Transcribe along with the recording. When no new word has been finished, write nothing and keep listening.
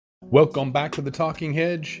Welcome back to the Talking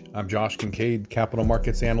Hedge. I'm Josh Kincaid, capital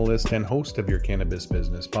markets analyst and host of your Cannabis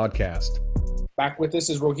Business Podcast. Back with us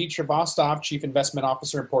is Rohit Srivastava, Chief Investment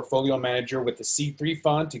Officer and Portfolio Manager with the C3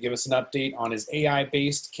 Fund, to give us an update on his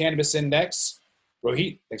AI-based cannabis index.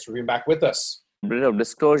 Rohit, thanks for being back with us. A bit of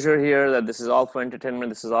disclosure here that this is all for entertainment,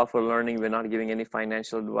 this is all for learning. We're not giving any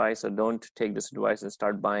financial advice, so don't take this advice and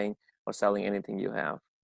start buying or selling anything you have.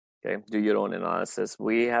 Okay, do your own analysis.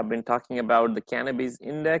 We have been talking about the cannabis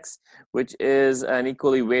index, which is an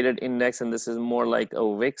equally weighted index, and this is more like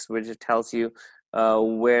a VIX, which tells you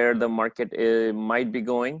where the market might be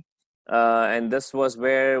going. And this was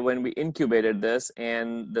where, when we incubated this,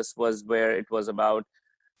 and this was where it was about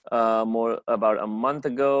a month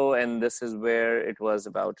ago, and this is where it was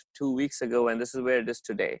about 2 weeks ago, and this is where it is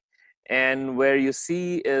today. And where you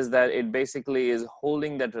see is that it basically is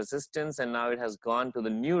holding that resistance, and now it has gone to the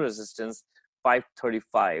new resistance,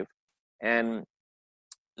 535. And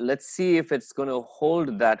let's see if it's going to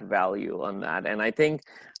hold that value on that. And I think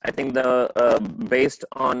the based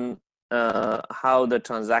on how the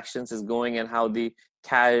transactions is going and how the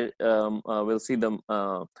cash we'll see the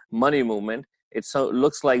money movement. It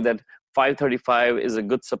looks like that 535 is a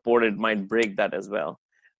good support. It might break that as well.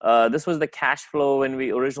 This was the cash flow when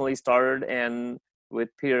we originally started, and with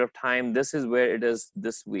period of time, this is where it is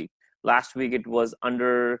this week. Last week, it was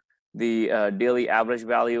under the daily average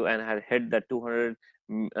value and had hit that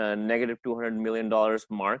negative $200 million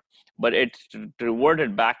mark, but it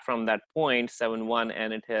reverted back from that 0.71,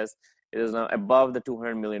 and it is now above the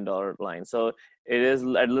 $200 million line. So it is a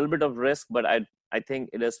little bit of risk, but I think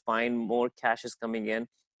it is fine. More cash is coming in,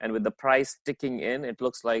 and with the price sticking in, it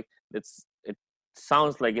looks like it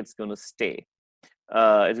sounds like it's going to stay.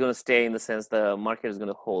 It's going to stay in the sense the market is going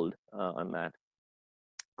to hold on that.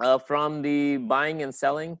 From the buying and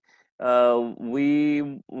selling,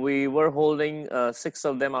 we were holding 6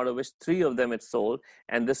 of them, out of which 3 of them it sold.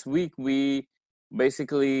 And this week we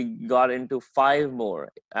basically got into 5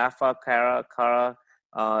 more: AFA, Cara,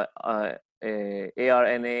 ARNA,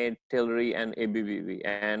 Tilray, and ABBV.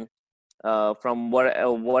 And from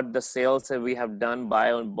what the sales that we have done,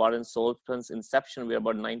 bought and sold since inception, we're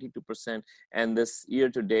about 92%. And this year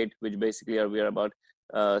to date, which basically we are about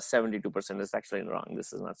 72%. It's actually wrong.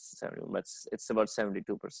 This is not 70, but it's about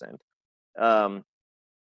 72%.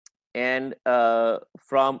 And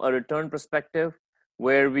from a return perspective,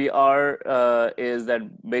 where we are is that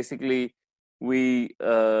basically we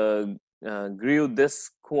grew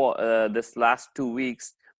this last 2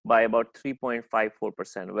 weeks by about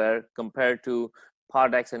 3.54%, where compared to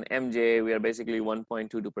Pardex and MJ, we are basically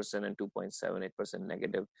 1.22% and 2.78%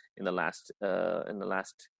 negative in the last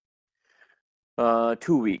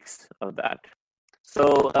 2 weeks of that.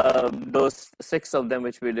 So those 6 of them,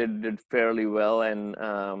 which we did fairly well. And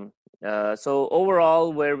so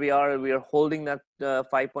overall, where we are holding that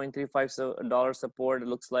 $5.35 support. It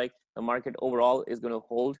looks like the market overall is going to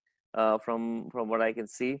hold from what I can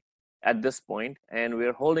see at this point, and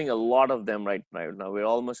we're holding a lot of them right now. We're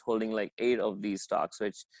almost holding like 8 of these stocks,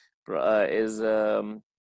 which is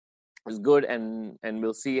good, and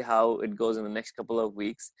we'll see how it goes in the next couple of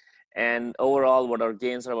weeks. And overall, what our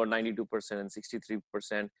gains are about 92% and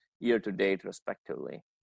 63% year to date, respectively.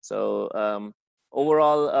 So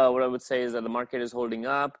overall, what I would say is that the market is holding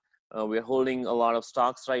up. We're holding a lot of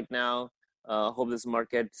stocks right now. Hope this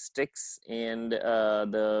market sticks, and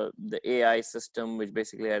the AI system, which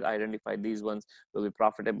basically had identified these ones, will be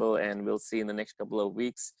profitable, and we'll see in the next couple of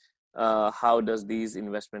weeks how does these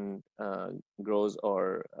investment grows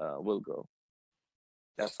or will grow.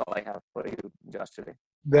 That's all I have for you, Josh, today.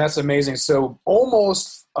 That's amazing. So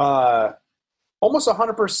almost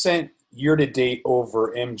 100% year to date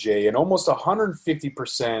over MJ, and almost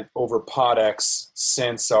 150% over Pardex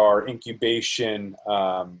since our incubation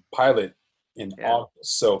pilot in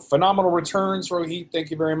August. So phenomenal returns, Rohit.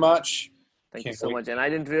 Thank you very much. Thank you so much. And I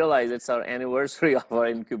didn't realize it's our anniversary of our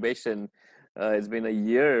incubation. It's been a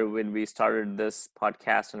year when we started this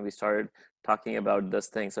podcast and we started talking about this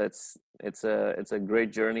thing. So it's a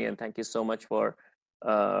great journey, and thank you so much for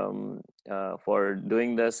doing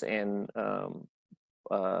this and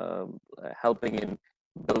helping in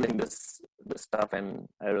building this stuff, and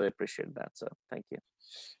I really appreciate that. So thank you.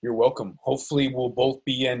 You're welcome. Hopefully we'll both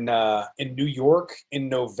be in New York in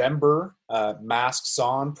November, masks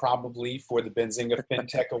on, probably, for the Benzinga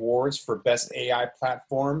FinTech Awards for Best AI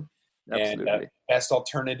Platform. Absolutely. And Best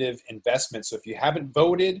Alternative Investment. So if you haven't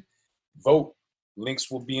voted, vote.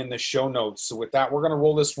 Links will be in the show notes. So with that, we're going to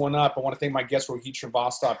roll this one up. I want to thank my guest, Rohit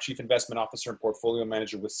Srivastava, Chief Investment Officer and Portfolio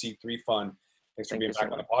Manager with C3 Fund. Thanks for being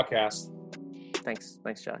back on the podcast. Thanks,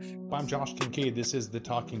 Josh. I'm Josh Kincaid. This is The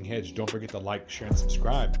Talking Hedge. Don't forget to like, share, and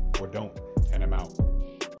subscribe, or don't, and I'm out.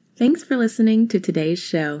 Thanks for listening to today's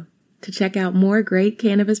show. To check out more great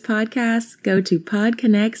cannabis podcasts, go to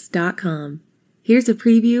podconnects.com. Here's a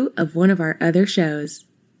preview of one of our other shows.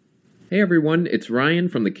 Hey everyone, it's Ryan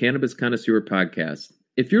from the Cannabis Connoisseur Podcast.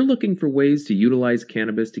 If you're looking for ways to utilize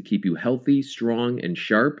cannabis to keep you healthy, strong, and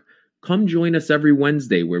sharp, come join us every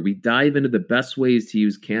Wednesday where we dive into the best ways to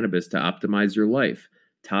use cannabis to optimize your life.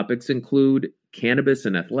 Topics include cannabis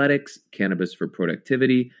and athletics, cannabis for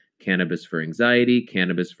productivity, cannabis for anxiety,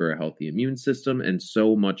 cannabis for a healthy immune system, and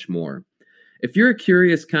so much more. If you're a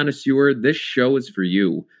curious connoisseur, this show is for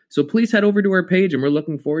you. So please head over to our page and we're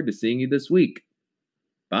looking forward to seeing you this week.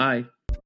 Bye.